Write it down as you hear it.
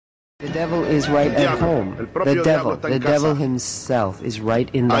The devil is right at home. The devil himself is right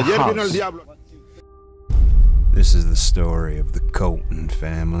in the house. This is the story of the Colton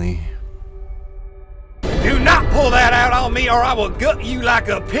family. Do not pull that out on me or I will gut you like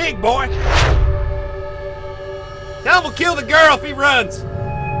a pig, boy! Tell him we'll kill the girl if he runs!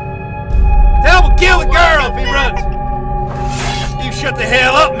 Tell him we'll kill the girl if he runs! You shut the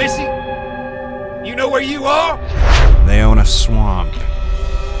hell up, missy! You know where you are? They own a swamp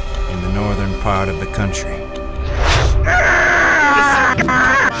in the northern part of the country.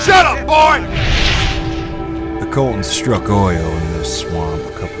 Shut up, boy! The Coltons struck oil in the swamp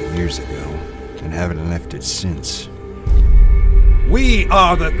a couple of years ago and haven't left it since. We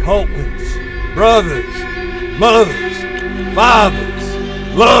are the Coltons. Brothers, mothers, fathers,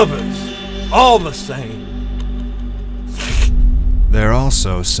 lovers, all the same. They're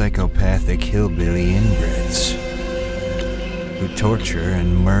also psychopathic hillbilly inbreds who torture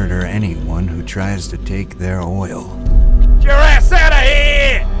and murder anyone who tries to take their oil. Get your ass out of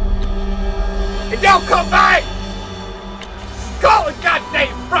here! And don't come back! Call it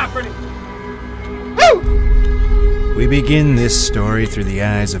goddamn property! Woo! We begin this story through the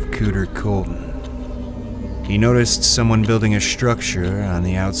eyes of Cooter Colton. He noticed someone building a structure on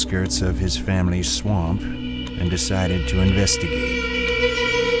the outskirts of his family's swamp and decided to investigate.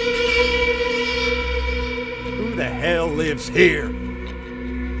 Who the hell lives here?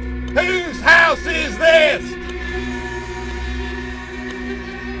 Whose house is this?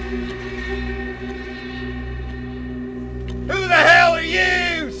 Who the hell are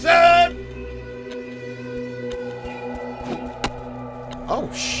you, son? Oh,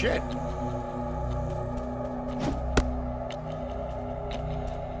 shit.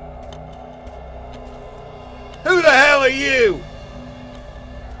 Who the hell are you?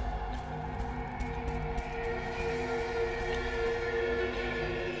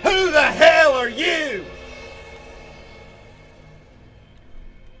 Who the hell are you?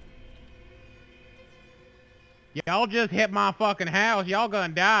 Y'all just hit my fucking house. Y'all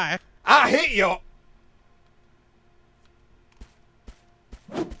gonna die. I hit you.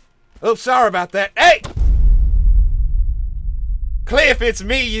 Oh, sorry about that. Hey! Cliff, it's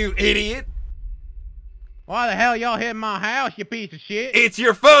me, you idiot. Why the hell y'all hitting my house, you piece of shit? It's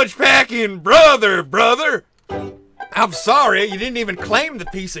your fudge packing brother. I'm sorry, you didn't even claim the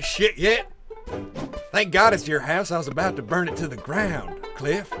piece of shit yet. Thank God it's your house. I was about to burn it to the ground,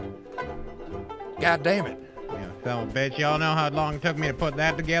 Cliff. God damn it. Yeah, so bitch, y'all know how long it took me to put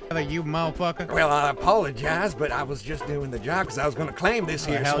that together, you motherfucker? Well, I apologize, but I was just doing the job because I was going to claim this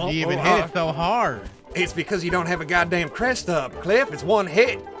here. How the hell did you even hit it so hard? It's because you don't have a goddamn crest up, Cliff. It's one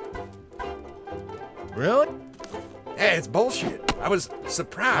hit. Really? Yeah, it's bullshit. I was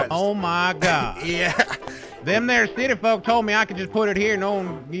surprised. Oh my God. Yeah. Them there city folk told me I could just put it here, no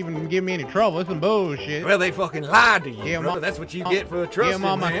one even give me any trouble. It's some bullshit. Well, they fucking lied to you, brother. That's what you get for trusting them. Give them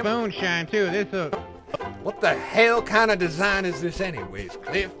all my them. spoonshine too. This What the hell kind of design is this anyways,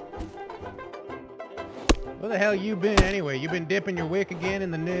 Cliff? Where the hell you been anyway? You been dipping your wick again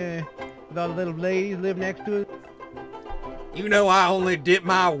in the with all the little ladies live next to it? You know I only dip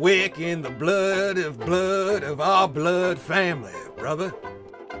my wick in the blood of our blood family, brother.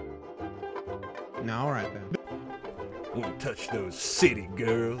 No, all right then. Won't touch those city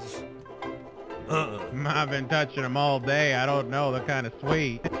girls. I've been touching them all day. I don't know. They're kind of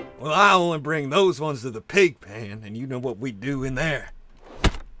sweet. Well, I only bring those ones to the pig pen, and you know what we do in there.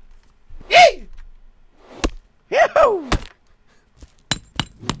 Yee! Yoo-hoo!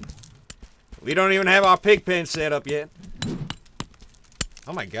 We don't even have our pig pen set up yet.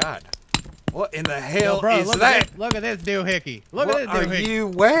 Oh my God. What in the hell is that? Look at this doohickey. Look at this doohickey. What are you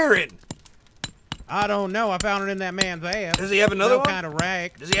wearing? I don't know. I found it in that man's ass. Does he have another one? Kind of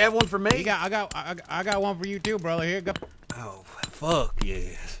rag. Does he have one for me? I got one for you too, brother. Here you go. Oh, fuck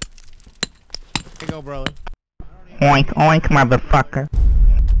yes. Here you go, brother. Oink, oink, motherfucker.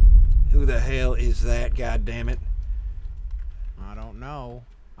 Who the hell is that, goddammit? I don't know.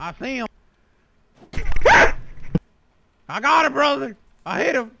 I see him. I got him, brother. I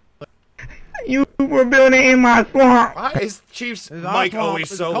hit him. You were building in my swamp. Why is Chief's mic always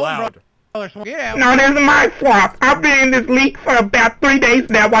so loud? Get out. No, this is my swamp. I've been in this leak for about 3 days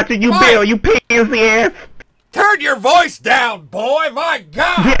now watching you build, you pansy ass. Turn your voice down, boy! My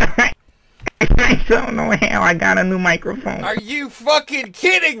God! I don't know how I got a new microphone. Are you fucking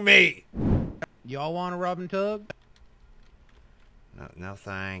kidding me? Y'all want a rub and tug? No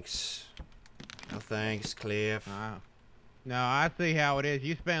thanks. No thanks, Cliff. No, I see how it is.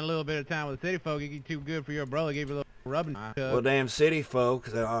 You spend a little bit of time with the city folk, you get too good for your brother, give you a little rubbing. Well, damn city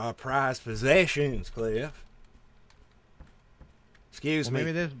folk are our prized possessions, Cliff. Excuse me.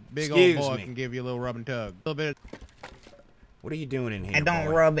 Maybe this big old boy can give you a little rub and tug. A little bit. What are you doing in here, I don't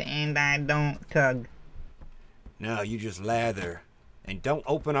boy? rub and I don't tug. No, you just lather. And don't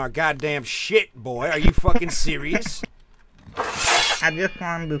open our goddamn shit, boy. Are you fucking serious? I just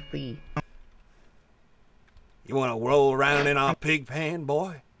wanted to see. You want to roll around in our pig pan,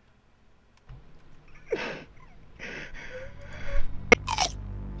 boy?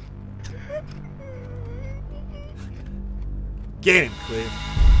 Get him, Cliff.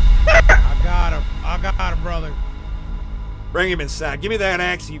 I got him. I got him, brother. Bring him inside. Give me that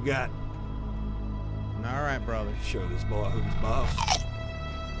axe you got. All right, brother. Show this boy who's boss.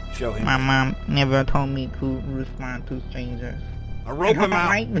 Show him. My mom never told me to respond to strangers. I'll rope him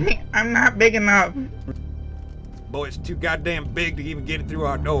out. I'm not big enough. Boy, it's too goddamn big to even get it through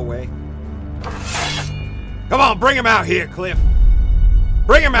our doorway. Come on, bring him out here, Cliff.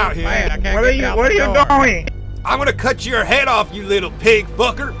 Bring him out here. Man, I can't What are you doing? I'm gonna cut your head off, you little pig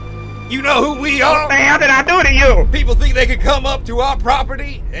fucker. You know who we are? What the hell did I do to you? People think they can come up to our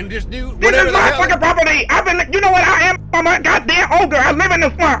property and just do This whatever is the my hell. fucking property. You know what I am? I'm a goddamn ogre. I live in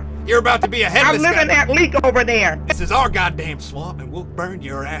the swamp. You're about to be a headless I live in that leak over there. This is our goddamn swamp, and we'll burn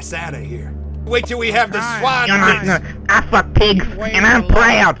your ass out of here. Wait till we have the Right. swine You're not, pits. I fuck pigs, Wait and I'm a lot.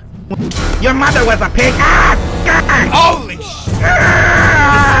 proud. Your mother was a pig. Ah, God. Holy shit!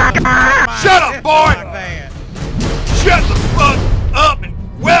 Ah, Shut up, boy! Like that. Shut the fuck up and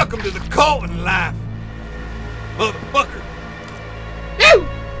welcome to the Colton life, motherfucker. Woo!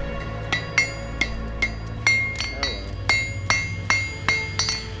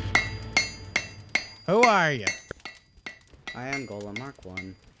 Who are you? I am Golem Mark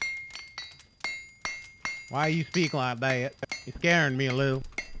 1. Why you speak like that? You're scaring me a little.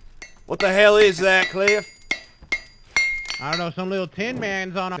 What the hell is that, Cliff? I don't know, some little tin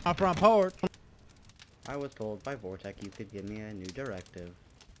man's on our front porch. I was told by Vortec you could give me a new directive.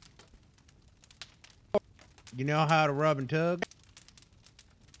 You know how to rub and tug?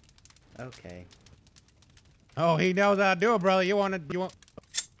 Okay. Oh, he knows how to do it, brother. You want?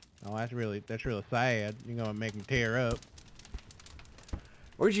 Oh, that's really sad. You're gonna make him tear up.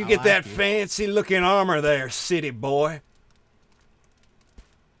 Where'd you I get like that you. fancy looking armor there, city boy?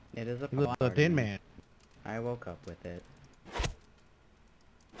 It is a You look like a party. tin man. I woke up with it.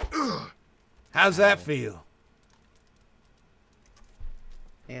 How's that feel?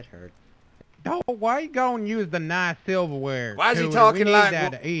 It hurt. Oh, why you gonna use the nice silverware? Why is he Dude, talking we need like-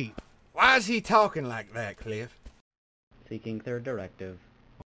 that to eat? Why is he talking like that, Cliff? Seeking third directive.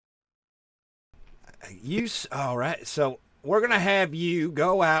 All right, so we're gonna have you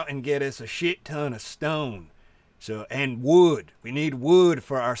go out and get us a shit ton of stone. And wood. We need wood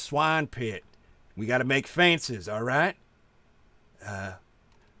for our swine pit. We gotta make fences, all right?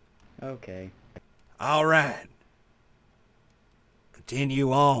 Okay. All right.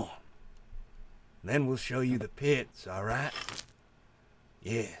 Continue on. Then we'll show you the pits, all right?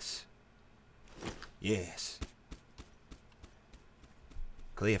 Yes. Yes.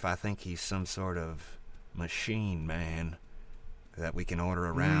 Cliff, I think he's some sort of machine man that we can order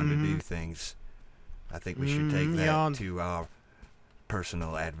around to do things. I think we should take that to our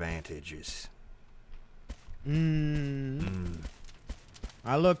personal advantages.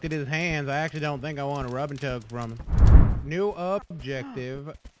 I looked at his hands. I actually don't think I want a rub and tug from him. New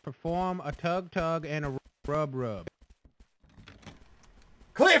objective. Perform a tug and a rub.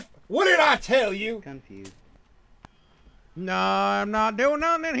 Cliff, what did I tell you? Confused. No, I'm not doing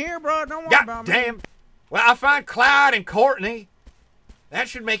nothing in here, bro. Don't worry God about me. damn. Well, I find Clyde and Courtney. That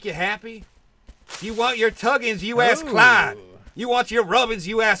should make you happy. If you want your tuggins, you ask Clyde. You want your rubbins,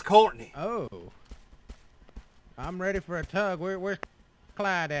 you ask Courtney. Oh. I'm ready for a tug. Where's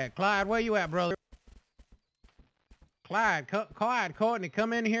Clyde at? Clyde, where you at, brother? Clyde, Courtney,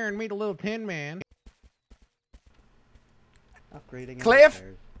 come in here and meet a little tin man. Upgrading. Cliff?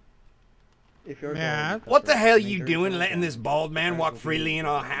 repairs. If you're Yeah. going to What the hell make you your doing return letting this down, bald man walk repairs will freely be in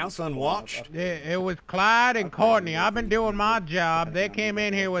our house unwatched? It was Clyde and Courtney. I've been doing my job. They came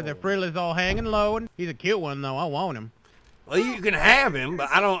in here with their frillies all hanging low. And he's a cute one, though. I want him. Well, you can have him, but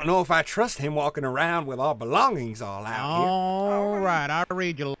I don't know if I trust him walking around with our belongings all out here. All right. I'll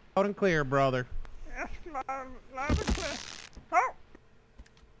read you loud and clear, brother.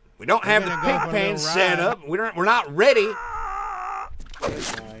 We don't have the gonna go pig for a pen little set ride. up. We're not ready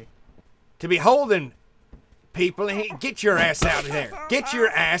Bye. to be holding people. Get your ass out of there. Get your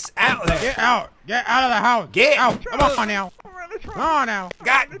ass out of there. Get out. Get out of the house. Get out. Come on now. Come on now.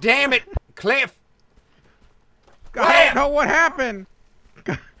 God damn it, Cliff. I don't know what happened.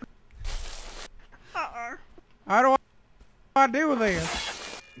 How do I do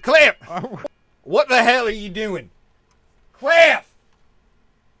this? Cliff, what the hell are you doing? Cliff!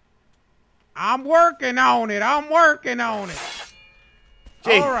 I'm working on it. I'm working on it.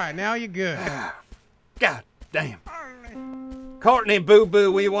 Gee. All right, now you're good. God damn. Courtney,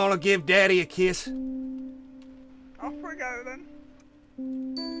 boo-boo, we want to give Daddy a kiss. Off we go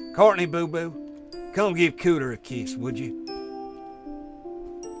then. Courtney, boo-boo, come give Cooter a kiss, would you?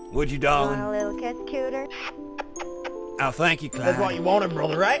 Would you, darling? Want a little kiss, Cooter? Oh, thank you, Clyde. That's what you wanted,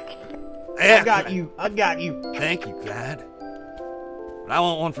 brother, right? Yeah, I got you. I got you. Thank you, Clyde. But I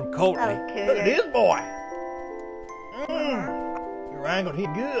want one from Courtney. Oh, Look at Cooter. this boy. You're angled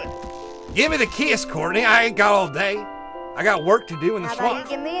here good. Give me the kiss, Courtney. I ain't got all day. I got work to do in the How about swamp.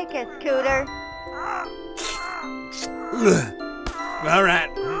 you give me a kiss, Cooter? All right.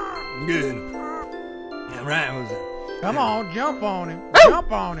 Good. All right, Jose. Come on, jump on him.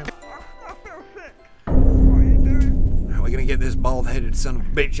 Jump on him. I feel sick. What are you doing? Are we gonna get this bald-headed son of a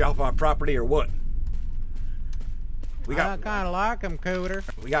bitch off our property or what? I kind of like him, Cooter.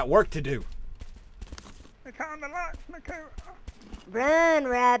 We got work to do. It kinda likes me, Cooter. Run,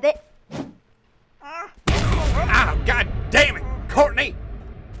 rabbit. Ah, God damn it, Courtney!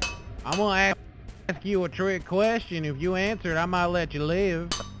 I'm gonna ask you a trick question. If you answer it, I might let you live.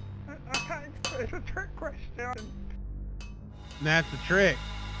 Okay, it's a trick question. That's the trick.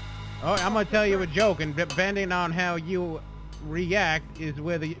 Oh, I'm gonna tell you a joke, and depending on how you react is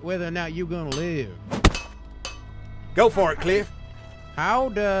whether or not you're gonna live. Go for it, Cliff. How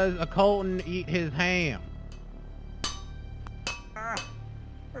does a Colton eat his ham?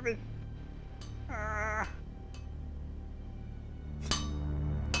 Maybe.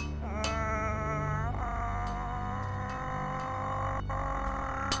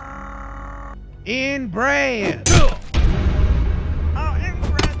 Inbred. Oh,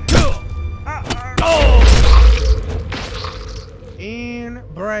 inbred.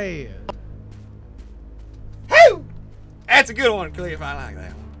 Inbred. Woo! That's a good one, Cliff. I like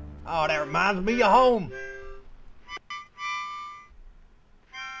that one. Oh, that reminds me of home.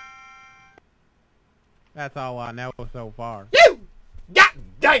 That's all I know so far. You! God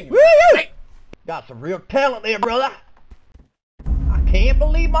damn! Woo! Got some real talent there, brother. I can't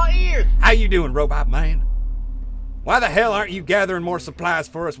believe my ears. How you doing, robot man? Why the hell aren't you gathering more supplies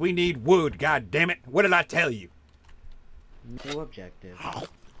for us? We need wood, god damn it. What did I tell you? New objective.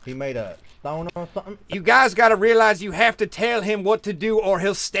 He made a stone or something? You guys gotta realize you have to tell him what to do or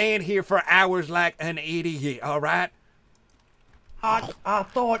he'll stand here for hours like an idiot, alright? I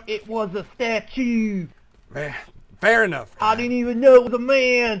thought it was a statue. Fair enough. I didn't even know it was a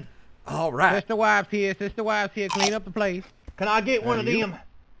man. Alright. Sister Wives here. Sister Wives here. Clean up the place. Can I get one of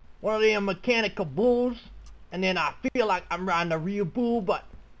them mechanical bulls? And then I feel like I'm riding a real bull, but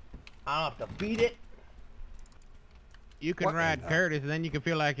I don't have to beat it. You can ride Curtis, and then you can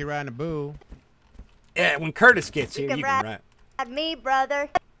feel like you're riding a bull. Yeah, when Curtis gets here, you can ride. Me, brother.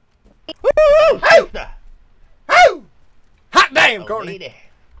 Woo, sister! Woo! Hot damn, Courtney! Lady.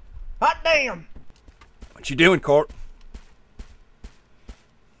 Hot damn! What you doing, Court?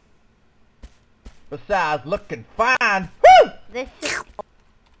 Besides looking fine. Woo! This should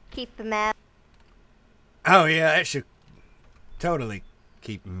keep him out. Oh yeah, that should totally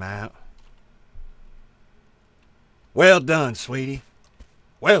keep him out. Well done, sweetie.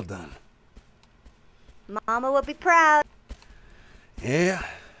 Well done. Mama will be proud. Yeah.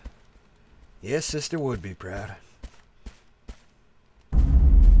 Yes, sister would be proud.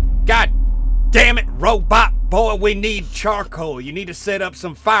 God damn it, robot boy, we need charcoal. You need to set up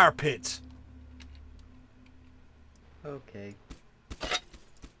some fire pits. Okay.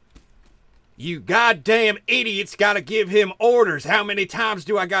 You goddamn idiots gotta give him orders. How many times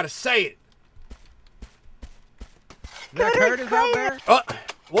do I gotta say it? Is that Curtis out there?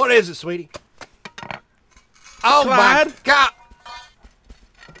 What is it, sweetie? Oh Clyde? my God!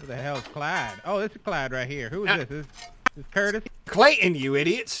 Who the hell's Clyde? Oh, this is Clyde right here. Who is this? Is Curtis? Clayton, you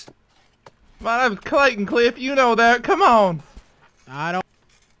idiots! My name's Clayton, Cliff. You know that. Come on. I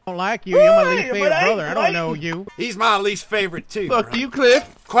don't like you. You're my least Hey, favorite but brother. I don't Clayton. know you. He's my least favorite too. Fuck bro. you,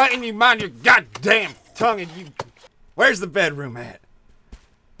 Cliff. Clayton, you mind your goddamn tongue and you... Where's the bedroom at?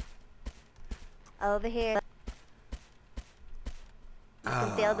 Over here. You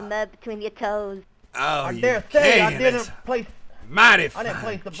can feel the mud between your toes. Oh, I you dare say I can. didn't That's place. mighty I fine didn't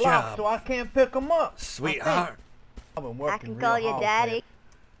place the block, job, so I can't pick them up. sweetheart. I've been I working can real call you hard, Daddy.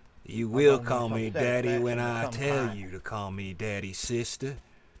 You will gonna call need me some daddy when I satisfaction tell sometime. you to call me daddy, sister.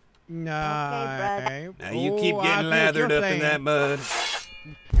 Nah. brother. Now you keep Oh, I getting see what lathered you're up in saying. that mud.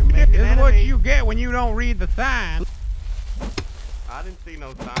 This is what you get when you don't read the sign. I didn't see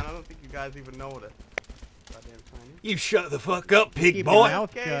no sign. I don't think you guys even know what a goddamn sign is. You shut the fuck up, pig Keep boy. your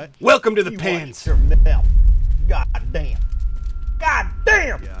mouth shut. Welcome to the You pens. watch your mouth. God damn. God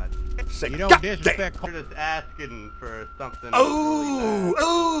damn. God. sake. You don't God disrespect. You're just asking for something. Oh,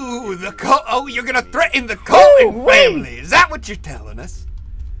 really bad. oh, you're gonna threaten the Colton family. Is that what you're telling us?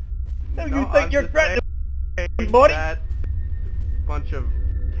 Who No, you think I'm you're just threatening, saying buddy? that bunch of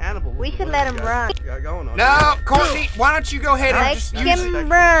cannibals. We should let him run. Got going on No, here. Courtney, why don't you go ahead and Make just him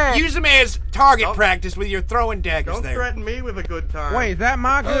run. use them as target Don't- practice with your throwing daggers Don't there. threaten me with a good time. Wait, is that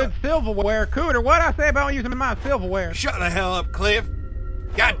my good silverware, Cooter? What'd I say about using my silverware? Shut the hell up, Cliff.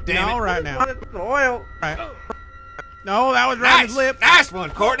 God damn No, it. right now. It's oil. Right. No, that was right his lip. Nice one,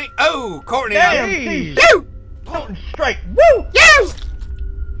 Courtney. Oh, Courtney. Damn, Hey. You! Colton strike. Woo! You!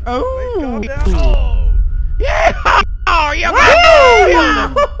 Oh. Calm down. Yeah. Oh, you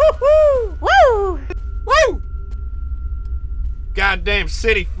Woo! Woo! Goddamn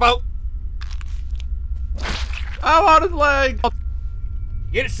city folk. I'm on his leg.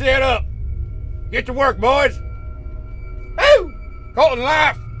 Get it set up. Get to work, boys. Woo! Colton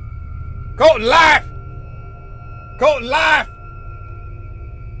life. Colton life. Colton life.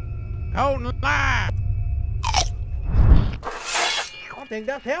 Colton live. I think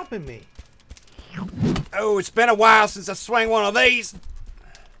that's helping me. Oh, it's been a while since I swung one of these.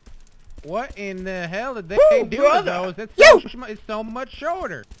 What in the hell did they Woo, do brother. to those? You! It's so much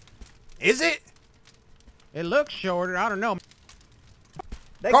shorter. Is it? It looks shorter. I don't know.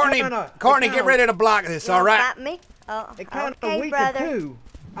 They Courtney, kinda, Courtney, they get ready to block this, You all won't right? stop me? Oh, They kind of okay, weaker brother. too.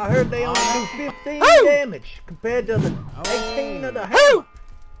 I heard they only do 15 Oh. damage compared to the 18 of the Woo!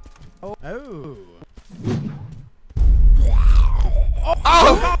 Oh. Oh.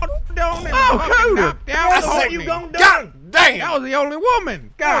 Oh! Don't Cooter! I That said, you gonna do? God damn! That was the only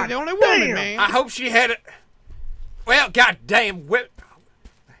woman. That was the only woman, damn. man. I hope she had it. Well, goddamn whip.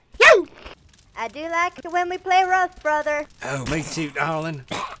 You! I do like it when we play rough, brother. Oh, me too, darling.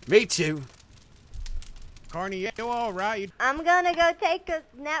 Me too. Courtney, you all right? I'm gonna go take a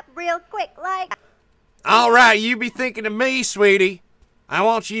nap real quick, like. All right, you be thinking of me, sweetie. I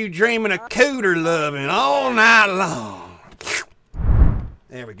want you dreaming of cooter loving all night long.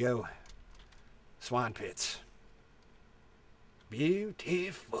 There we go. Swine Pits.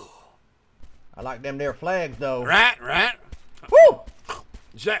 Beautiful. I like them there flags though. Right, right. Woo!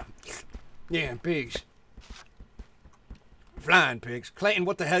 Yeah, pigs. Flying pigs. Clayton,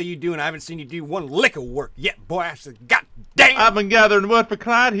 what the hell you doing? I haven't seen you do one lick of work yet, boy. I said, God damn. I've been gathering wood for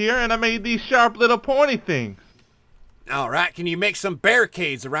Clyde here, and I made these sharp little pointy things. All right, can you make some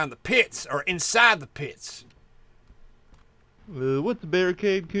barricades around the pits or inside the pits? What's a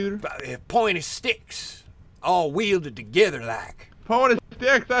barricade, Cooter? Pointy sticks, all wielded together like. Pointy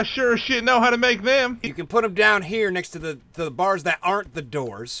sticks, I sure as shit know how to make them. You can put them down here next to the bars that aren't the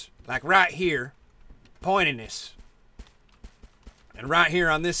doors, like right here, pointiness. And right here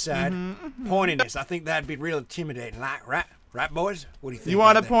on this side, pointiness. I think that'd be real intimidating, like, right, boys? What do you think? You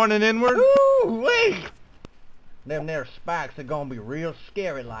want about it that? pointing inward? Ooh, wait! Them there spikes are gonna be real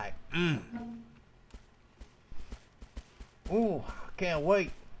scary like. Ooh, I can't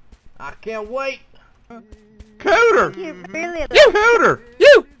wait. I can't wait. Cooter! You really Cooter!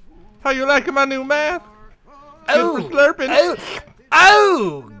 You! How you liking my new mask? Oh, Good for slurping.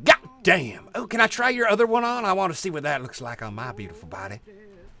 oh, goddamn! Oh, can I try your other one on? I want to see what that looks like on my beautiful body.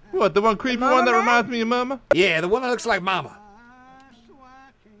 What, the one creepy one that reminds me of Mama? Yeah, the one that looks like Mama.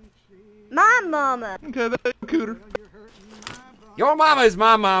 My mama. Okay, there you go, Cooter. Your mama is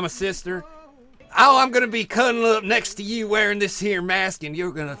my mama, sister. Oh, I'm gonna be cuddling up next to you wearing this here mask, and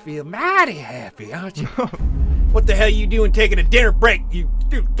you're gonna feel mighty happy, aren't you? What the hell you doing taking a dinner break, you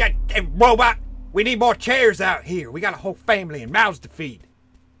goddamn robot? We need more chairs out here. We got a whole family and mouths to feed.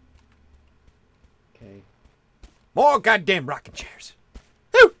 Okay. More goddamn rocking chairs.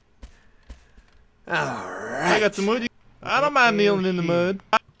 Whew. All right. I got some wood. I don't mind kneeling in the mud.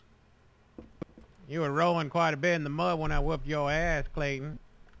 You were rolling quite a bit in the mud when I whooped your ass, Clayton.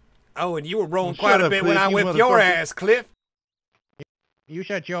 Oh, and you were rolling Shut quite a up, bit when Cliff, I you whipped your motherfucker. ass, Cliff. You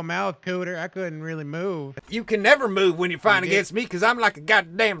shut your mouth, Cooter. I couldn't really move. You can never move when you're fighting did. against me, because I'm like a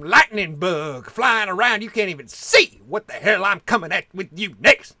goddamn lightning bug flying around. You can't even see what the hell I'm coming at with you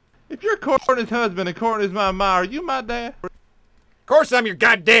next. If you're Courtney's husband and Courtney's my ma, are you my dad? Of course I'm your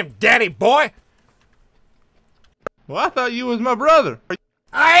goddamn daddy, boy. Well, I thought you was my brother.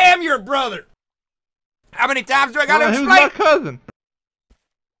 I am your brother. How many times do I gotta Well, who's explain? my cousin?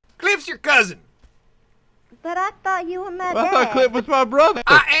 Cliff's your cousin. But I thought you were my Well, I dad. thought Cliff was my brother.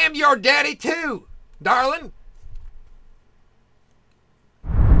 I am your daddy too, darling.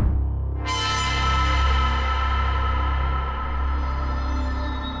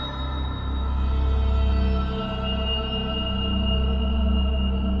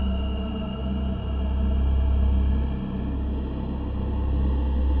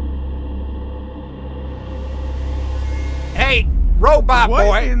 Robot what boy.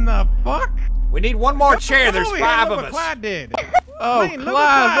 What in the fuck? We need one more chair. There's 5 of us. Clyde did. Oh, Clayton,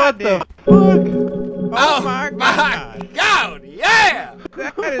 Clyde, what the fuck? Oh my God! Yeah!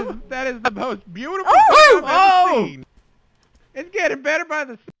 That is the most beautiful Oh! thing I've ever seen. It's getting better by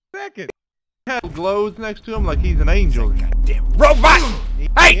the second. Glows next to him like he's an angel. Goddamn robot!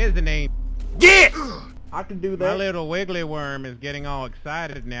 Hey! He is an angel. Get! I can do that. My little wiggly worm is getting all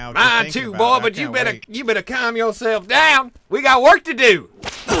excited now. Mine too, boy, but you better calm yourself down. We got work to do.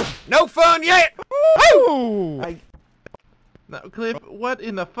 No fun yet. Woo! Now, Cliff, what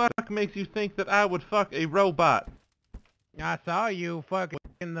in the fuck makes you think that I would fuck a robot? I saw you fucking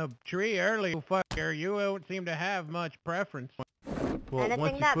in the tree earlier, fucker. You don't seem to have much preference. Well,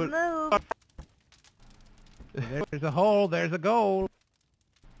 Anything that moves. There's a hole, there's a goal.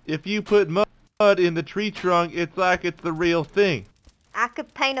 If you put mud in the tree trunk, it's like it's the real thing. I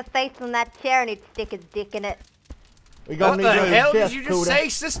could paint a face on that chair and he'd stick his dick in it. What the hell did you just say,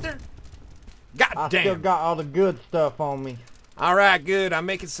 sister? God I damn. still got all the good stuff on me. Alright, good. I'm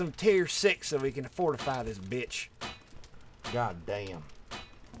making some tier 6 so we can fortify this bitch. God damn.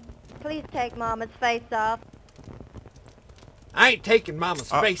 Please take Mama's face off. I ain't taking Mama's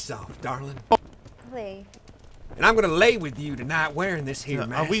face off, darling. Please. And I'm gonna lay with you tonight wearing this here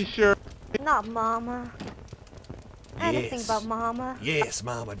mask. Are we sure? Not Mama. Anything but Mama. Yes,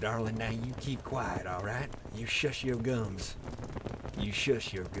 Mama, darling. Now you keep quiet, alright? You shush your gums. You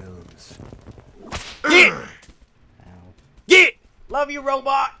shush your gums. Get! Get! Love you,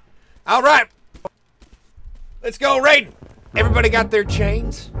 robot. Alright. Let's go, Reid. Everybody got their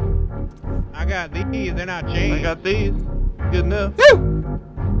chains? I got these, they're not chains. I got these. Good enough. Woo!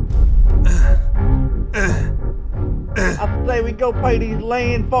 I say we go pay these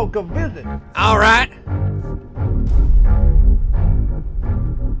land folk a visit. Alright.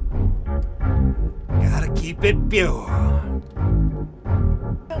 Gotta keep it pure.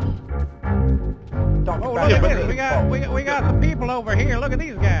 Oh, look at this. We got some people over here. Look at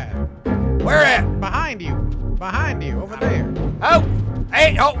these guys. Where at? Behind you. Behind you, over there. Oh!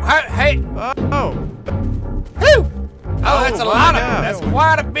 Hey! Oh! Hey! Oh! Whew! Oh, that's a lot of God. That's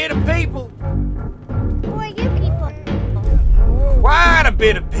quite a bit of people. Who are you people? Quite a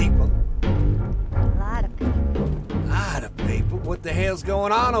bit of people. A lot of people. A lot of people. What the hell's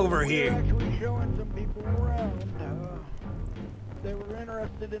going on over here? Actually showing some people around. They were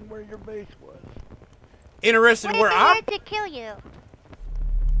interested in where your base was. Interested where I'm? Here to kill you.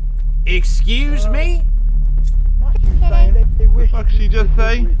 Excuse me? What you saying? They wish What the fuck she just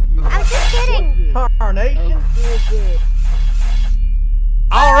say? I'm just kidding. Tarnation. Good.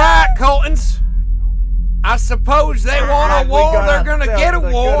 Alright, Coltons. I suppose they want a war, they're gonna get a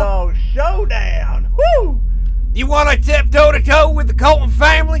war. Good old showdown. Woo! You wanna step toe to toe with the Colton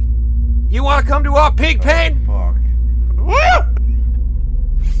family? You wanna come to our pig pen? Fuck. Woo!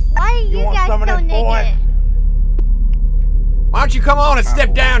 Why are you want guys some of so this, boy? naked? Why don't you come on and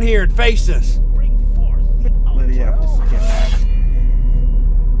step down here and face us? What do you have to say?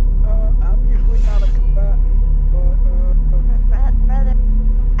 I'm usually not a combatant, but Brother,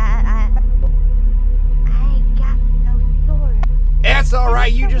 I ain't got no sword. That's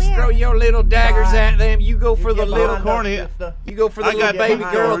alright, you just throw your little daggers at them. You go for the little Courtney. You go for the little baby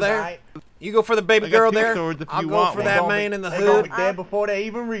girl there. You go for the baby girl there. I'll go for that man in the They're gonna be hood. dead before they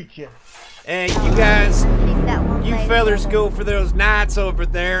even reach you. And you guys, That one you lady fellers brother. go for those knights over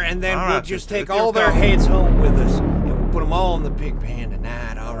there, and then we'll Alright, just sister, take it's your all their call. heads home with us, and we'll put them all in the pig pan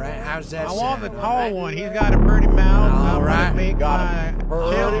tonight, alright? How's that I sound? want the all tall right? one. He's got a pretty mouth. I All want right. to make Got my a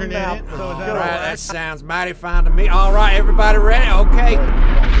pretty children in mouth. it. So is that Alright, alright? that sounds mighty fine to me. Alright, everybody ready? Okay.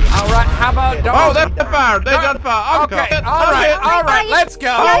 Alright, how about Oh, that's the fire. They got fire. I'll Okay, come. alright, let's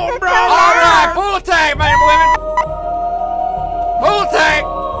go. Oh, brother. Alright, full attack, man and women. Full attack.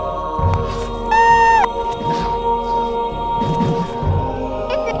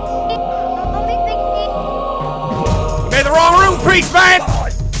 You made the wrong room, priest man.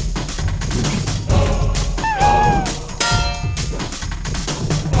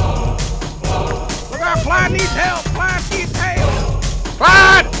 Look out, Clyde needs help. Clyde needs help.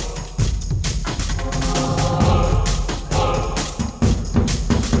 Clyde!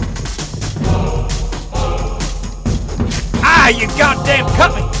 Ah, you goddamn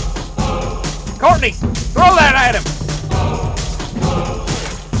cut me! Courtney, throw that at him!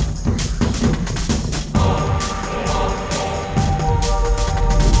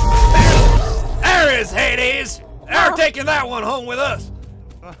 There his head is! They're taking that one home with us!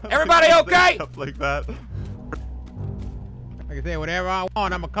 Everybody okay? Stuff like that. I can say whatever I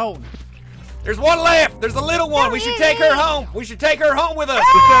want. I'm a Colton. There's one left! There's a little one! We should take her home! We should take her home with us! Put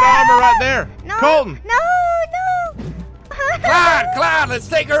that armor right there. No, Colton. No, no. Clyde, let's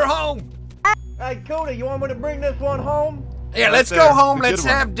take her home. Hey, Cody, you want me to bring this one home? Yeah, let's go home. Let's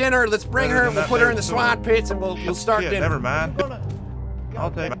have dinner. Let's bring her and we'll put her in the swine pits and we'll start dinner. Never mind. I'll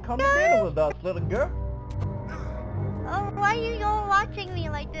take it. Come to dinner with us, little girl. Oh, why are you all watching me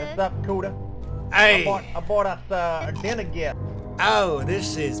like this? What's up, Cuda? Hey. I bought us a dinner gift. Oh,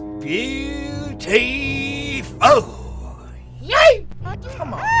 this is beautiful. Yay!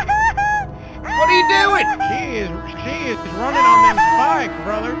 Come on. What are you doing? She is running on them spikes,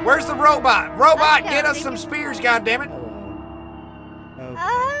 brother. Where's the robot? Robot, get us some spears, goddammit.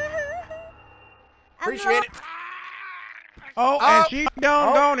 Appreciate it. Oh, and she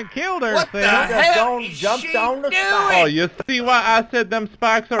gone and killed her. What the hell is jumped she on the doing? Oh, you see why I said them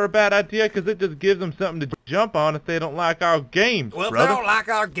spikes are a bad idea? Because it just gives them something to jump on if they don't like our games, Well, if brother. they don't like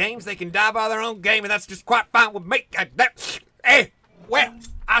our games, they can die by their own game, and that's just quite fine with me. Hey, well,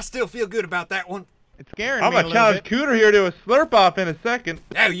 I still feel good about that one. It's scaring I'm me a gonna challenge little bit. Cooter here to a slurp off in a second.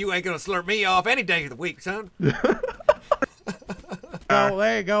 No, you ain't gonna slurp me off any day of the week, son. Oh,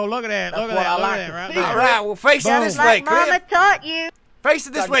 there you go. Look at that. Look at that. Look at that. Right there. All right, well, face it this way, Like Mama Cliff. taught you. Face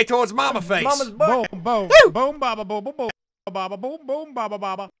it this way towards Mama face. Mama's Boom, butt. boom, boom, baba, boom, boom, boom, baba, boom, boom, baba,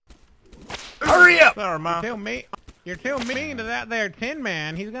 baba. Hurry up! Sorry, Ma. You're too mean to that there Tin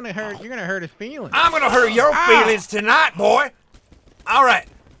Man. He's gonna hurt. You're gonna hurt his feelings. I'm gonna hurt your feelings tonight, boy. All right,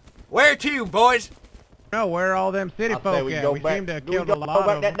 where to, boys? No, where are all them city I say folk we at? go We back. seem to have We killed go a lot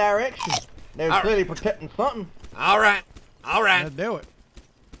back of that them. direction. They're All right. clearly protecting something. All right, all right. Let's do it.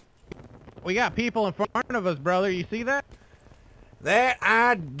 We got people in front of us, brother. You see that? That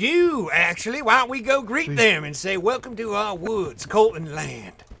I do, actually. Why don't we go greet them and say, welcome to our woods, Colton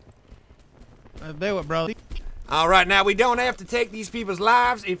land. Let's do it, brother. All right, now we don't have to take these people's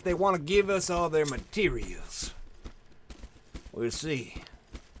lives if they want to give us all their materials. We'll see.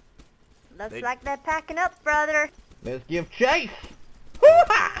 Looks like they're packing up, brother. Let's give chase.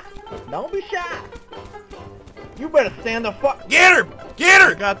 Hoo-ha! Don't be shy. You better stand the fuck. Get her! Get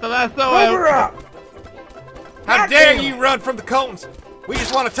her! Got the lasso Move her out. up. How dare you run from the Coltons? We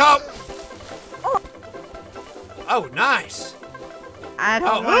just want to talk. Oh, nice. I don't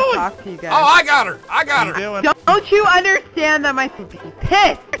Oh, want to talk to you guys. Oh, I got her. I got her. Doing? Don't you understand that my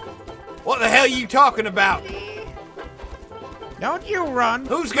pissed? What the hell are you talking about? Don't you run.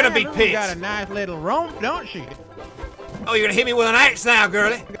 Who's gonna be Man, pissed? You got a nice little rump, don't she? Oh, you're gonna hit me with an axe now,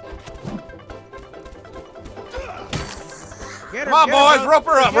 girlie. Get her, Come on, get her, boys, brother. rope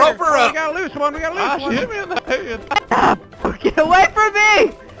her up, Get rope her We up. got a loose one. We got a loose one. Hit me in the head. Get away from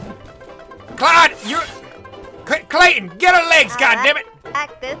me! Clyde, you're... Clayton, get her legs, goddammit.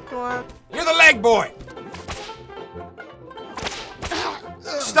 Back this one. You're the leg boy.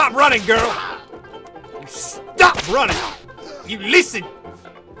 Stop running, girl. You stop running. You listen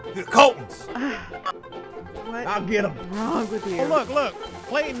to the Coltons. What I'll get him. is wrong with you? Oh, look.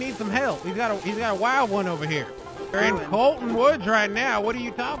 Clayton needs some help. He's got a wild one over here. We're in Colton. Colton Woods right now. What are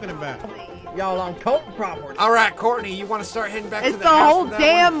you talking about? Y'all on Colton property. All right, Courtney, you want to start heading back Is to the the house whole for that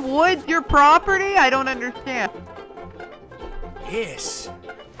damn woods your property? I don't understand. one? Yes.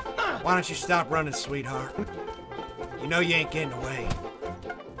 Why don't you stop running, sweetheart? You know you ain't getting away.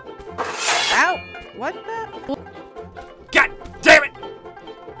 Ow! What's that? God damn it!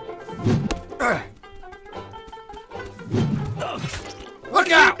 Look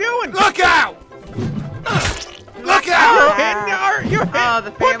out! doing? Look out! Look out! You're hitting. Oh,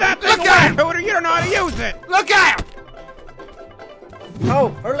 the Put family. that thing Look away, out! Cooter. You don't know how to use it. Look out! Oh,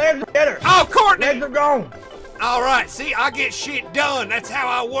 her legs are her. Oh, Courtney! Legs are gone. All right, see, I get shit done. That's how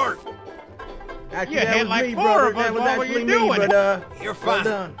I work. Actually, You that hit was like me, 4 brother. of us. That was What were actually you me, doing? but You're well fine.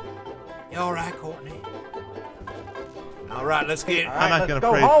 done. You all right, Courtney? All right, let's get. All I'm right, not let's gonna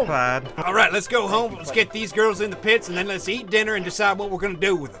go praise home. Clyde. All right, let's go home. Let's get these girls in the pits, and then let's eat dinner and decide what we're gonna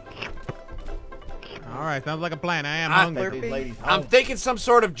do with them. All right, sounds like a plan. I am I- hungry. Take these ladies I'm home. thinking some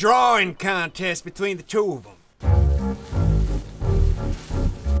sort of drawing contest between the two of them.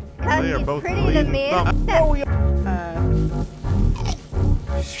 Cause They are she's both pretty to bleeding me. something. Oh, yeah.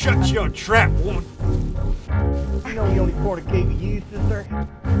 Shut your trap, woman. You know we only fornicate with you, sister.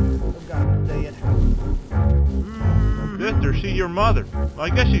 I've got to say it. Sister, she your mother. Well, I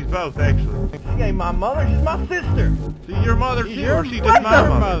guess she's both, actually. She ain't my mother, she's my sister. She your mother She's too, your or she What just my the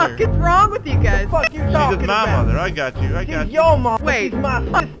mother? fuck is wrong with you guys? What the fuck you She's talking just my about? mother. I got you. I She's got you. your mom. Wait. She's my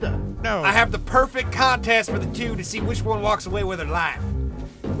sister. No. I have the perfect contest for the two to see which one walks away with her life.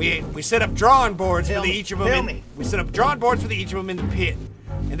 We set up drawing boards for Tell the me, each of them. tell me. We set up drawing boards for the each of them in the pit,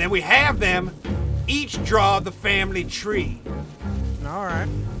 and then we have them each draw the family tree. All right.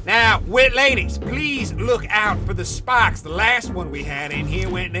 Now, wet ladies, please look out for the spikes. The last one we had in here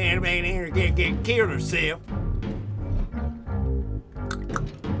went there and killed herself.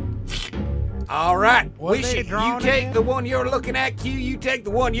 All right, Was they Wishy, you drawn take in? the one you're looking at. Q, you take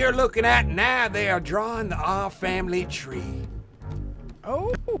the one you're looking at. Now they are drawing the our family tree.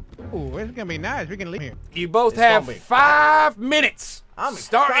 Oh, it's gonna be nice. We can leave here. You both have 5 minutes. I'm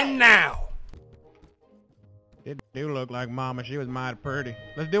starting excited. now. It do look like Mama. She was mighty pretty.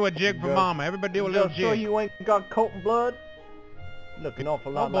 Let's do a jig for Good. Mama. Everybody do a little You sure jig. you ain't got Colton blood? Looking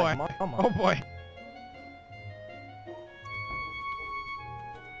awful Oh lot boy. like Mama. Oh boy.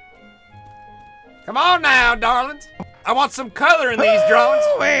 Come on now, darlings. I want some color in these drawings.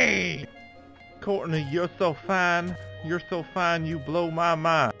 Hey. Courtney, you're so fine. You're so fine, you blow my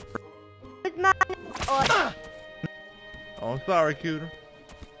mind. Who's mine? Oh, Oh, I'm sorry, Cooter.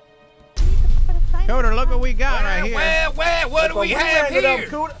 Coder, look what we got right here. Well, what do we have Bring it up, here?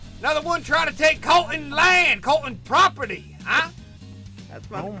 Cooter. Another one trying to take Colton land, Colton property, huh? That's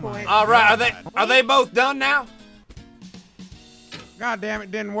my Oh my point. All right, are they both done now? God damn,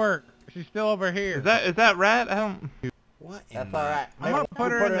 it didn't work. She's still over here. Is that right? I don't. What? That's alright. I'm gonna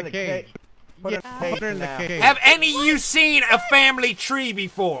put her in the cage. Put Yeah, her put her in the now. cage. Have any of you seen a family tree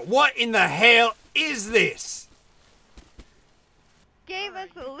before? What in the hell is this? Gave us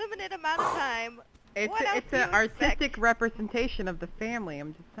a limited amount of time. What else It's do you an expect? artistic representation of the family.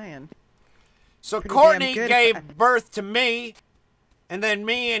 I'm just saying. So Pretty Courtney damn good. gave birth to me, and then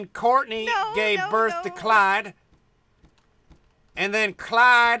me and Courtney gave birth to Clyde, and then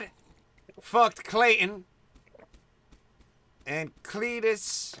Clyde fucked Clayton, and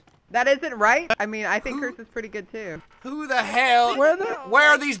Cletus. That isn't right. I mean, I think hers is pretty good too. Who the hell? Where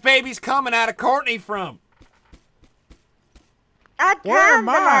are these babies coming out of Courtney from? I Where drowned am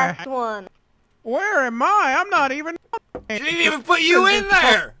the I? last one. Where am I? I'm not even. She didn't even put you in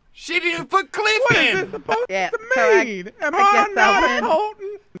there. She didn't even put Cliff What in. is this supposed Yeah, to so mean? Am I I guess I not a win.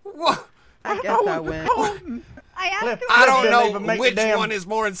 Colton? What? I guess I was a win. Colton. I asked Cliff, him. I don't didn't know even make the which damn- one is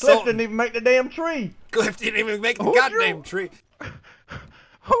more Cliff insulting. didn't even make the damn tree. Cliff didn't even make the Who goddamn drew- tree.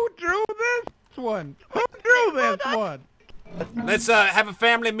 Who drew this one? Who drew this one? Let's have a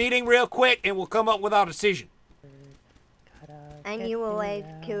family meeting real quick, and we'll come up with our decision. And you always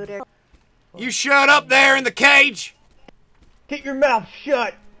cuter. You shut up there in the cage. Keep your mouth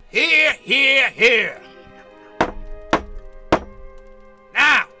shut. Here, here, here.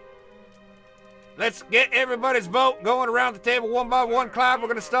 Now, let's get everybody's vote going around the table one by one. Clyde, we're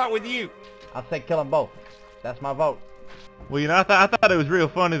going to start with you. I say kill them both. That's my vote. Well, you know, I thought it was real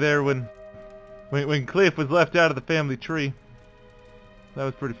funny there when Cliff was left out of the family tree. That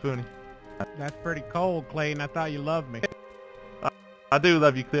was pretty funny. That's pretty cold, Clayton. I thought you loved me. I do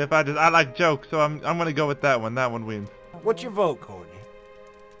love you, Cliff. I like jokes, so I'm gonna go with that one. That one wins. What's your vote, Courtney?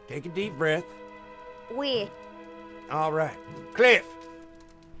 Take a deep breath. We. All right. Cliff.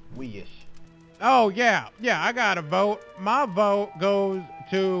 We-ish. Oh, yeah. Yeah, I got a vote. My vote goes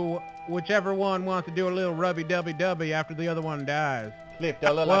to whichever one wants to do a little rubby-dubby-dubby after the other one dies. Cliff,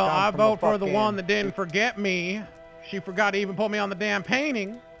 that look Well, like I'm I from vote a for the fucking- one that didn't forget me. She forgot to even put me on the damn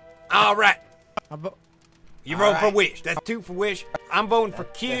painting. All right. I vote. You All vote for right. Wish. That's 2 for Wish. I'm voting for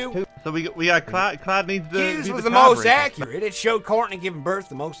Q. So we got Clyde. Clyde needs to Q's be was the the most tiebreaker. accurate. It showed Courtney giving birth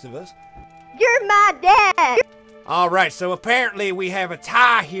to most of us. You're my dad. All right, so apparently we have a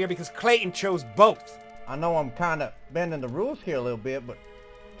tie here because Clayton chose both. I know I'm kind of bending the rules here a little bit, but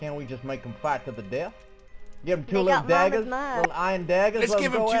can't we just make them fight to the death? Give them two They little got Mama's daggers, mind. little iron daggers. Let's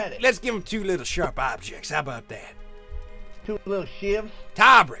give him go two. at it. Let's give him 2 little sharp objects. How about that? Two little shivs.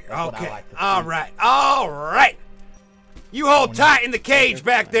 Tiebreaker. That's what I Okay. like to see. All right. All right. You hold tight in the cage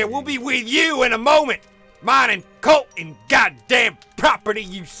back there. We'll be with you in a moment. Mining Colton goddamn property,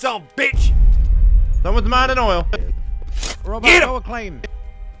 you son of a bitch. Someone's mining oil. Robot, Get him! go with Clayton.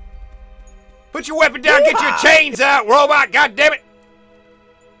 Put your weapon down. Get your chains out, robot. Goddamn it.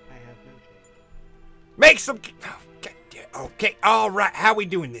 Make some. Oh, goddamn. Okay. All right. How we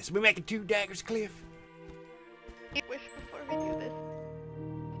doing this? We making 2 daggers, Cliff? Wish before we do this.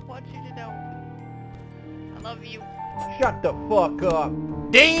 I want you to know. I love you. Shut the fuck up.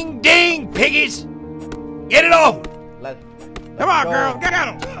 Ding, ding, piggies. Get it on. Let's Come on, go. girl. Get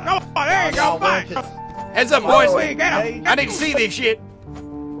him. Go on. There you go. Y'all Fine. wenches. Heads up, boys. Wait, get him. I didn't see this shit.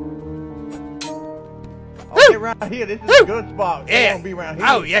 Okay, right here. This is a good spot. They Yeah. won't be around here.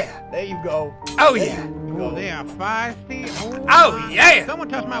 Oh, yeah. There you go. Oh, yeah. Oh, they are feisty. Oh, my. yeah. Someone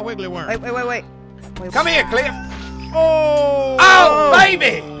touched my wiggly worm. Wait. Come here, Cliff. Oh. Oh,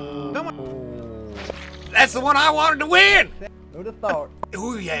 baby. Someone. That's the one I wanted to win. Who'd have thought?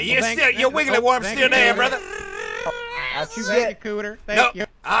 Ooh, yeah. Well, Your wiggly worm's thank still you, there, Cooter. brother. Out you Thank get. you, Cooter. Thank Nope. you.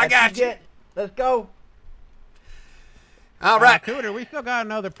 I Out got you. get. Let's go. All right. Cooter, we still got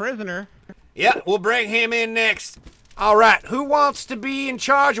another prisoner. Yeah, we'll bring him in next. Alright, who wants to be in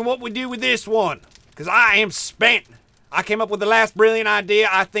charge of what we do with this one? Because I am spent. I came up with the last brilliant idea.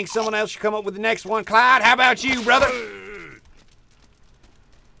 I think someone else should come up with the next one. Clyde, how about you, brother?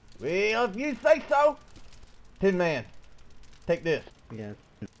 Well, if you say so. Tin Man, take this. Yes.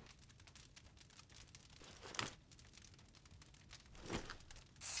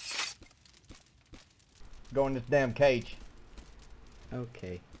 Go in this damn cage.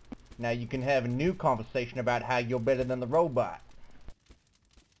 Okay. Now you can have a new conversation about how you're better than the robot.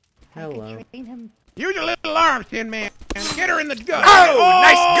 Hello. Use your little arms, Tin Man. Get her in the gut. Oh,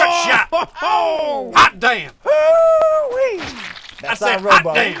 nice gut shot. Oh! Hot damn. That's I our said,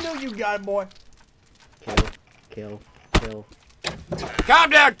 robot. damn. You know you got it, boy. Kill. Calm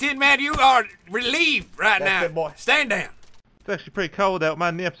down, Tin Man. You are relieved right That's now. it, boy. Stand down. It's actually pretty cold out.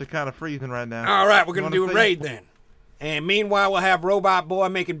 My nips are kind of freezing right now. All right, we're going to You do a wanna see? raid then. And meanwhile, we'll have Robot Boy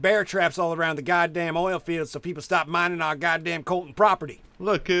making bear traps all around the goddamn oil fields so people stop mining our goddamn Colton property.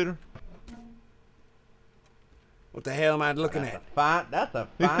 Look, Cooter. What the hell am I looking at? That's a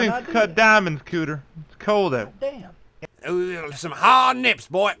These fine things idea. cut diamonds, Cooter. It's cold out. Damn. Ooh, some hard nips,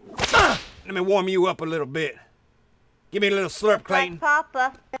 boy. Let me warm you up a little bit. Give me a little slurp, Clayton.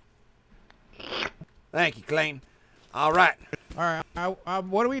 Papa. Thank you, Clayton. All right. All right,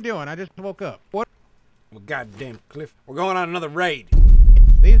 what are we doing? I just woke up. What? Well, goddamn, Cliff. We're going on another raid.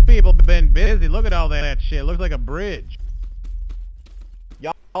 These people have been busy. Look at all that shit. Looks like a bridge.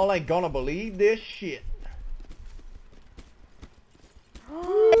 Y'all ain't gonna believe this shit.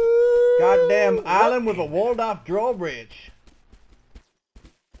 Goddamn island with a walled-off drawbridge.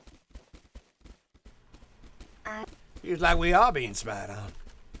 Feels like we are being spied on.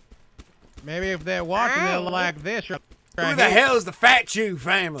 Maybe if they're watching, they'll like this. Who the hell is the Fat Chew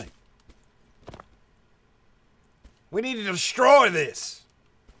family? We need to destroy this.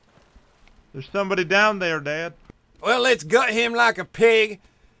 There's somebody down there, Dad. Well, let's gut him like a pig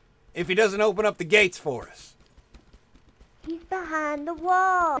if he doesn't open up the gates for us. He's behind the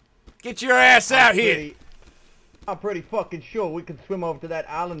wall. Get your ass out here. I'm pretty fucking sure we can swim over to that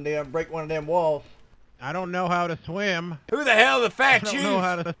island there and break one of them walls. I don't know how to swim. Who the hell are the Fat I Chews? don't know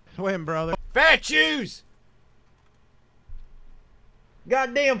how to swim, brother. Fat Chews!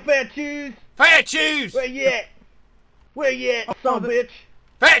 Goddamn Fat Chews! Fat Chews! Where you at? Where you at, son bitch?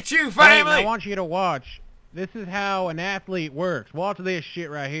 Fat Chew Hey, family! I want you to watch. This is how an athlete works. Watch this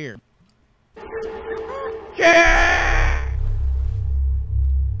shit right here. Yeah!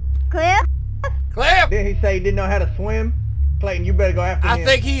 Cliff? Cliff! Did he say he didn't know how to swim? Clayton, you better go after him. I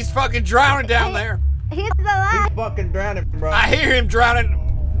think he's fucking drowning down there. He's alive. He's fucking drowning, bro. I hear him drowning.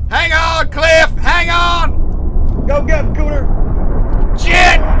 Hang on, Cliff! Hang on! Go get him, Cooter!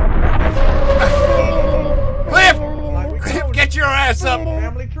 Shit! Cliff, get your ass up!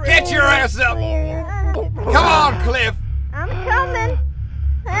 Get your ass up! Come on, Cliff! I'm coming.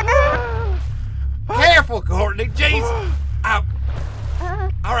 Careful, Courtney. Jeez. Out.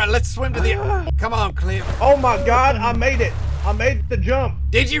 All right, let's swim to the... Come on, Cliff. Oh my God, I made it. I made the jump.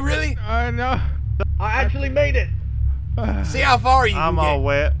 Did you really? I know. I actually made it. See how far you I'm can all get.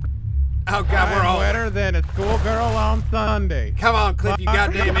 wet. Oh, God, we're I'm all... wetter than a schoolgirl on Sunday. Come on, Cliff, you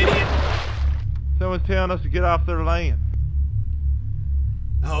goddamn idiot. Someone's telling us to get off their land.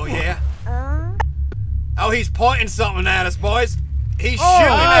 Oh, yeah? Oh, he's pointing something at us, boys. He's shooting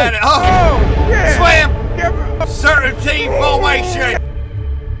at it. Yeah. Swim! Certainty formation!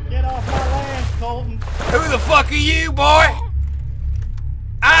 Get off my land, Colton. Who the fuck are you, boy?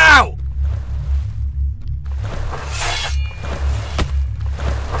 Ow!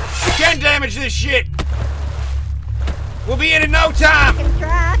 We can damage this shit. We'll be in no time.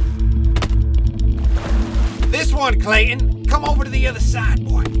 This one, Clayton. Come over to the other side,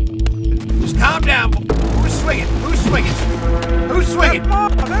 boy. Just calm down. Who's swinging? Who's swinging? Who's swinging?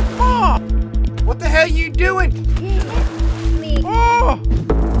 That's Mom! What the hell are you doing? Me. Oh!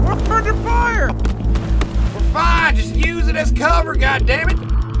 We're under fire! We're fine. Just use it as cover, goddammit.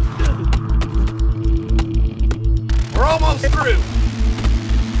 We're almost through.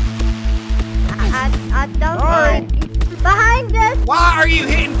 I don't know. He's behind us. Why are you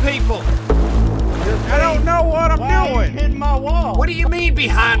hitting people? I don't know what I'm Why are you doing. hitting my wall? What do you mean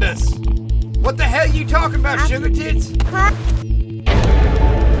behind us? What the hell are you talking about, sugar tits? I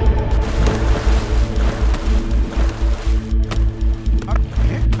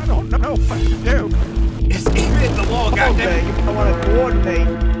don't know what to do. It's even at the wall, Okay, goddammit. I want to coordinate.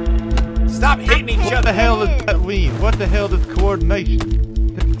 Stop hitting each What other. the hell does that mean? What the hell does coordination?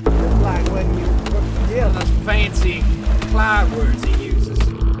 It's like when you work together. Those fancy Clyde words he uses. I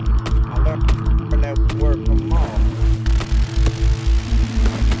learned that word from Mom.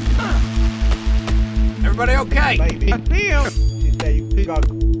 Everybody okay? Maybe. I see him. She said you got.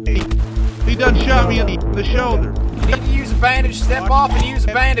 He done shot me in the shoulder. You need to use a bandage. Step off and use a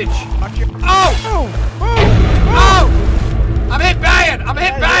bandage. Oh! Oh! I'm hit bad! I'm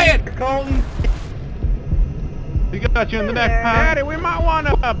hit bad! Colton. He got you in the neck, pal. Daddy, we might want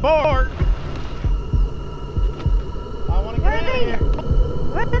to board. I want to get out of here.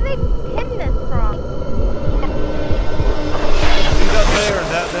 Where are they hitting us from? He's up there in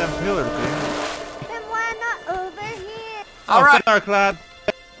that damn pillar thing. Then why not over here? All right. Sorry, Clyde.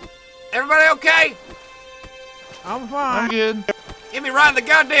 Everybody okay? I'm fine. I'm good. Get me right in the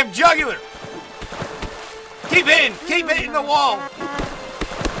goddamn jugular. Keep hitting the wall.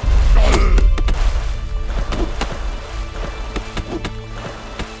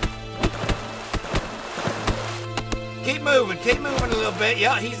 Keep moving a little bit.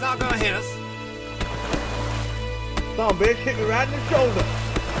 Yeah, he's not gonna hit us. Some bitch hit me right in the shoulder.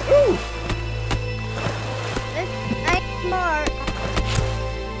 Ooh! This ain't smart.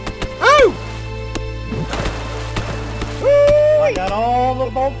 Ooh! I got all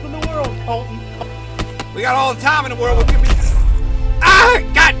the bolts in the world, Colton. We got all the time in the world. We'll give me. Ah!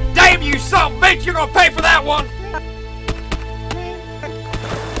 God damn you, son of a bitch! You're gonna pay for that one.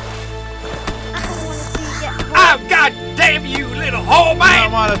 Oh, God damn you, little hole man!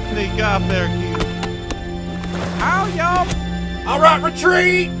 I want to sneak out there, kid. How y'all? All right,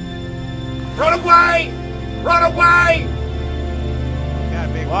 retreat! Run away! Run away! Got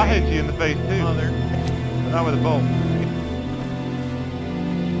a big Well, I hit you in the face too. mother. But not with a bolt.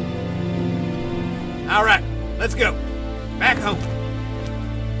 All right, let's go. Back home.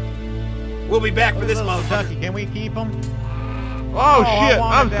 We'll be back for this Little motherfucker. Ducky, can we keep him? Oh, shit!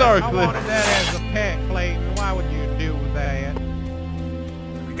 I'm sorry, I Cliff. wanted that as a pet, Clayton. Why would you do that?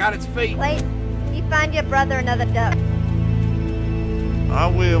 I got its feet. Clayton, you find your brother another duck. I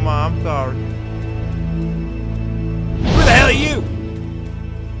will, Ma. I'm sorry. Who the hell are you?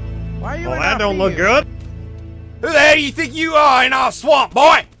 Why are you Well, in that our don't look field? good. Who the hell do you think you are in our swamp,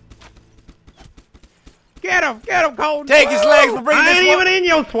 boy? Get him, Colton. Take his legs. We'll bring I this ain't one. even in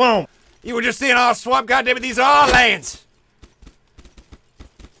your swamp. You were just in our swamp. Goddamn it, these are our lands.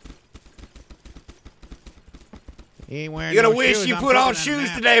 He ain't wearing You're gonna no wish shoes. you I'm put on putting shoes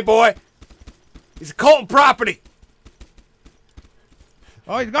that. today, boy. It's a Colton property.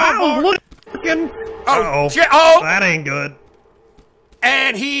 Oh, he's gone. Looking. Oh, shit. Oh, That ain't good.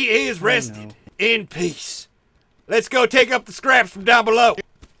 and he is rested in peace. Let's go take up the scraps from down below.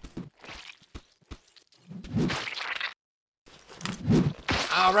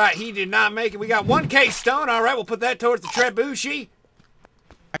 All right, he did not make it. We got 1K stone. All right, we'll put that towards the trebuchet.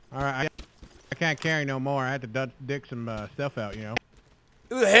 All right, I can't carry no more. I had to dig some stuff out, you know.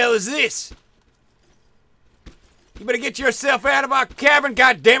 Who the hell is this? You better get yourself out of our cavern,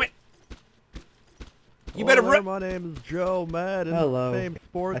 goddammit. You better Hello, my name is Joe Madden. Hello. Famed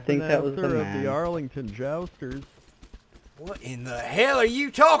sports I think that was the announcer of man. the Arlington Jousters. What in the hell are you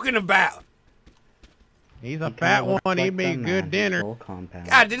talking about? He's a fat one. He'd be good dinner.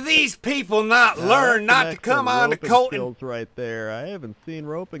 God, do these people not learn not to come on to Colton? Skills right there. I haven't seen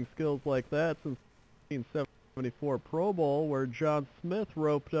roping skills like that since 1974 Pro Bowl, where John Smith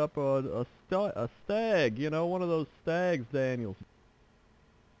roped up a stag. You know, one of those stags, Daniels.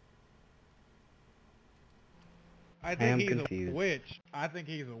 I think he's a witch. I think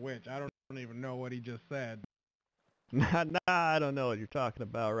he's a witch. I don't even know what he just said. Nah, I don't know what you're talking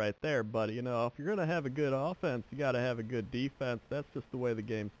about right there, buddy. You know, if you're gonna have a good offense, you gotta have a good defense. That's just the way the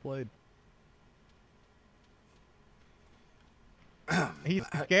game's played. He's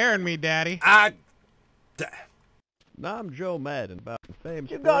scaring me, Daddy. Now I'm Joe Madden, about the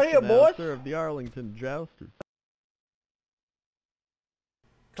famed You got sports here, boys? announcer of the Arlington Jousters.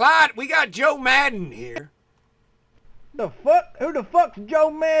 Clyde, we got Joe Madden here. The fuck? Who the fuck's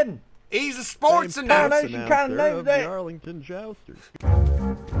Joe Madden? He's a sports Famed announcer. sports kind of announcer knows of that. the Arlington Jousters.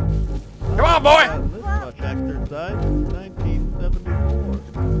 Come on, boy. Done this much exercise since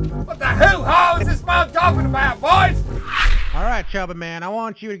 1974. What the hoo-ha is this man talking about, boys? All right, Chubby Man. I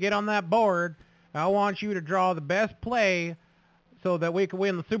want you to get on that board. I want you to draw the best play so that we can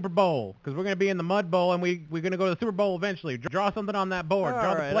win the Super Bowl. Because we're going to be in the Mud Bowl, and we're going to go to the Super Bowl eventually. Draw something on that board.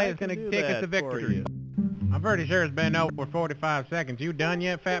 Draw the play that's going to take us to victory. I'm pretty sure it's been over 45 seconds. You done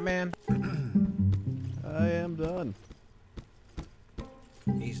yet, fat man? I am done.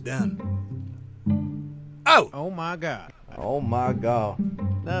 He's done. Oh! Oh my God. Oh my God.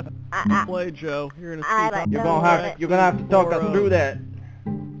 That's the play, Joe. You're gonna see. You're gonna have to talk us through that.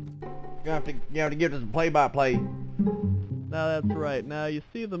 You have to give us a play-by-play. Now that's right. Now you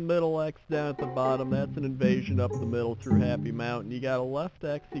see the middle X down at the bottom. That's an invasion up the middle through Happy Mountain. You got a left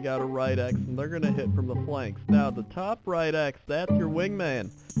X, you got a right X, and they're going to hit from the flanks. Now the top right X, that's your wingman.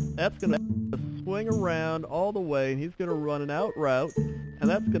 That's going to swing around all the way, and he's going to run an out route, and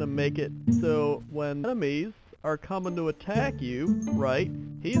that's going to make it so when enemies are coming to attack you, right,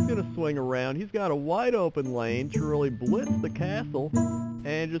 he's going to swing around. He's got a wide open lane to really blitz the castle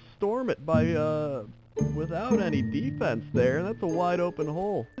and just storm it by without any defense there, and that's a wide open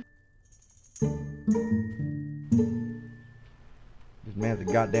hole. This man's a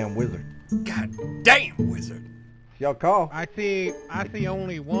goddamn wizard. Goddamn wizard. It's your call. I see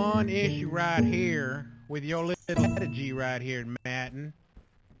only one issue right here with your little strategy right here, Madden.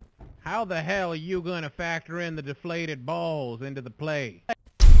 How the hell are you gonna factor in the deflated balls into the play?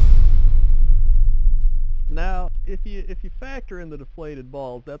 Now, if you factor in the deflated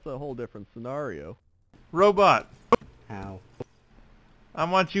balls, that's a whole different scenario. Robot. How? I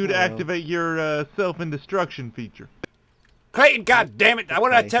want you to activate your self-indestruction feature. Clayton, goddammit!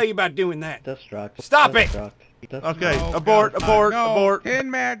 What did I tell you about doing that? Destruct. Stop it! Okay, abort.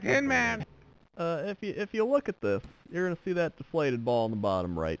 Tin man. If you look at this, you're gonna see that deflated ball on the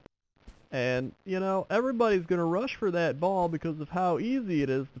bottom right. And, you know, everybody's going to rush for that ball because of how easy it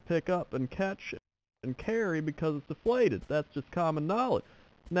is to pick up and catch and carry because it's deflated. That's just common knowledge.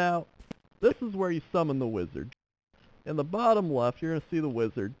 Now, this is where you summon the wizard. In the bottom left, you're going to see the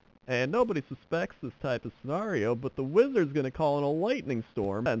wizard. And nobody suspects this type of scenario, but the wizard's going to call in a lightning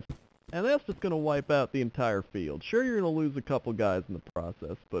storm. And that's just going to wipe out the entire field. Sure, you're going to lose a couple guys in the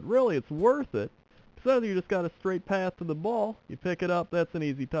process, but really it's worth it. Because you just got a straight path to the ball. You pick it up, that's an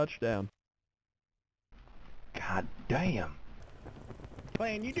easy touchdown. God damn.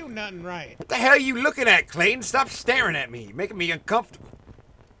 Clayton, you do nothing right. What the hell are you looking at, Clayton? Stop staring at me. You're making me uncomfortable.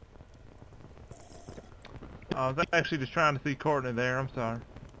 I was actually just trying to see Courtney there. I'm sorry.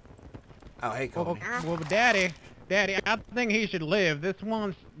 Oh, hey, Courtney. Well, Daddy, I think he should live. This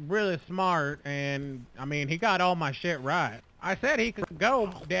one's really smart, and, I mean, he got all my shit right. I said he could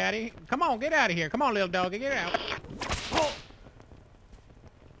go, Daddy. Come on, get out of here. Come on, little doggy, get out. Oh.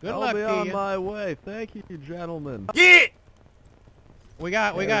 Good luck to you. I'll be on my way. Thank you, gentlemen. Get! We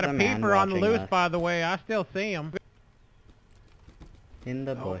got a peeper on the loose, by the way. I still see him. In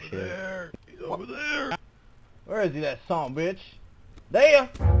the bushes. He's over there. Where is he, that son bitch? There!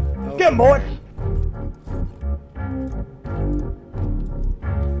 Get him, boys!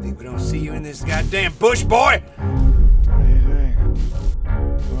 Think we don't see you in this goddamn bush, boy?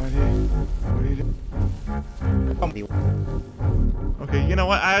 Okay, you know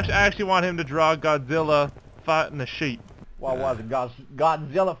what? I actually want him to draw Godzilla fighting a sheep. What was it?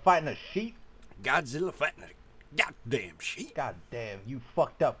 Godzilla fighting a sheep? Godzilla fighting a goddamn sheep? Goddamn, you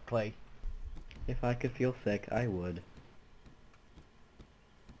fucked up, Clay. If I could feel sick, I would.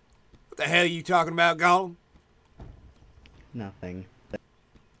 What the hell are you talking about, Golem? Nothing.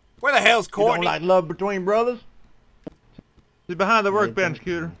 Where the hell's Courtney? You don't like love between brothers? He's behind the workbench,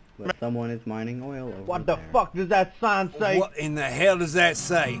 Cooter. But someone is mining oil over What the there. fuck does that sign say? What in the hell does that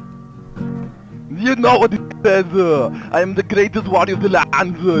say? You know what it says, I am the greatest warrior of the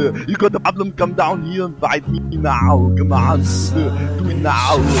land, You got a problem, come down here and fight me now. Come on, do it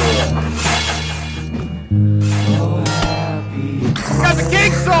now. He's got the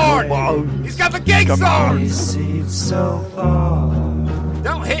king sword! He's got the king sword!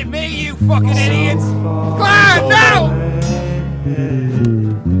 Don't hit me, you fucking idiots! Clyde, no!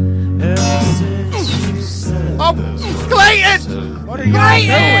 Oh, Clayton! What are y'all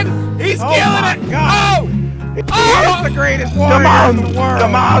doing? He's killing it! God. Oh! He's the greatest warrior in the world!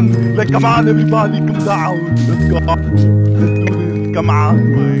 Come on, everybody, come down. Let's go. Let's do this, come on. Oh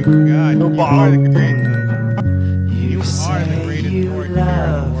my God, No you are the greatest. You are the greatest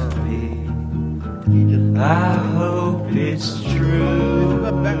warrior in the world. I hope it's true.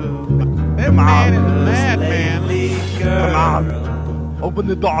 This man is a madman. Come on. Open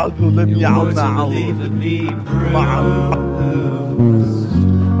the doors and let me out now. Come on.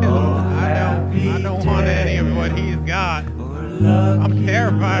 I don't want any of what he's got. I'm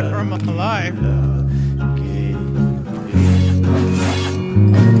terrified for my life.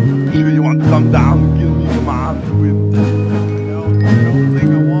 Sure you want to come down and kill me? Come on, do it. I don't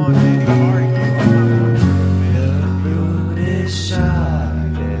think I want any part of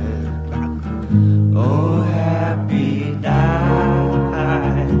Oh, happy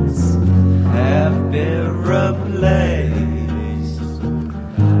nights have been replaced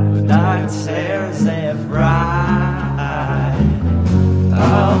with night stares and fright.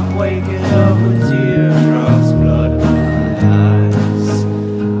 I'm waking up with teardrops, blood in my eyes.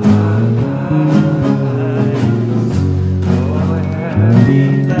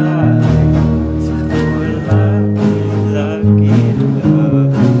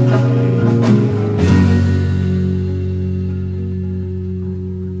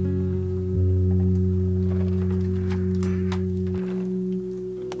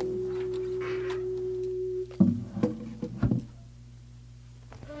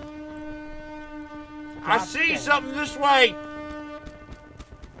 I see something this way.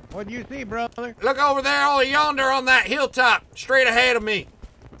 What do you see, brother? Look over there, all yonder on that hilltop, straight ahead of me.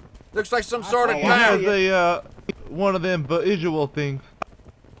 Looks like some sort of town. There's one of them visual things.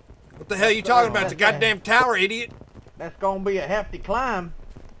 What the hell are you talking about? It's a goddamn tower, idiot. That's gonna be a hefty climb.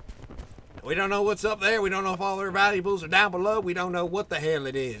 We don't know what's up there. We don't know if all their valuables are down below. We don't know what the hell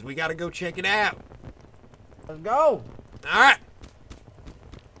it is. We gotta go check it out. Let's go. All right.